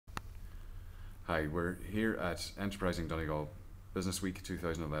Hi, we're here at Enterprising Donegal Business Week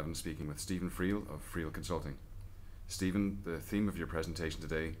 2011 speaking with Stephen Friel of Friel Consulting. Stephen, the theme of your presentation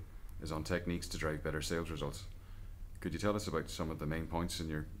today is on techniques to drive better sales results. Could you tell us about some of the main points in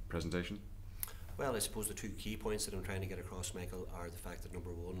your presentation? Well, I suppose the two key points that I'm trying to get across, Michael, are the fact that number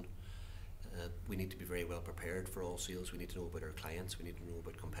one, we need to be very well prepared for all sales. We need to know about our clients, we need to know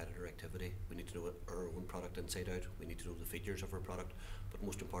about competitor activity, we need to know our own product inside out, we need to know the features of our product, but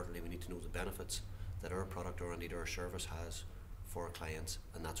most importantly we need to know the benefits that our product or indeed our service has for our clients,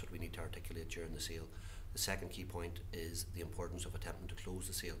 and that's what we need to articulate during the sale. The second key point is the importance of attempting to close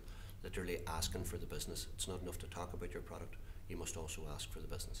the sale, literally asking for the business. It's not enough to talk about your product, you must also ask for the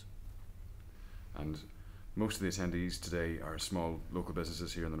business. And most of the attendees today are small local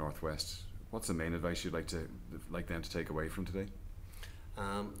businesses here in the Northwest. What's the main advice you'd like them to take away from today?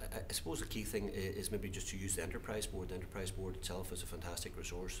 I suppose the key thing is maybe just to use the Enterprise Board. The Enterprise Board itself is a fantastic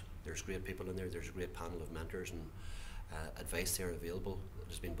resource. There's great people in there, there's a great panel of mentors and advice there available that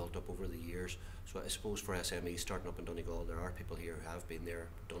has been built up over the years. So I suppose for SMEs starting up in Donegal, there are people here who have been there,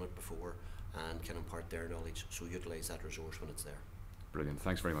 done it before, and can impart their knowledge. So utilise that resource when it's there. Brilliant.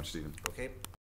 Thanks very much, Stephen. Okay.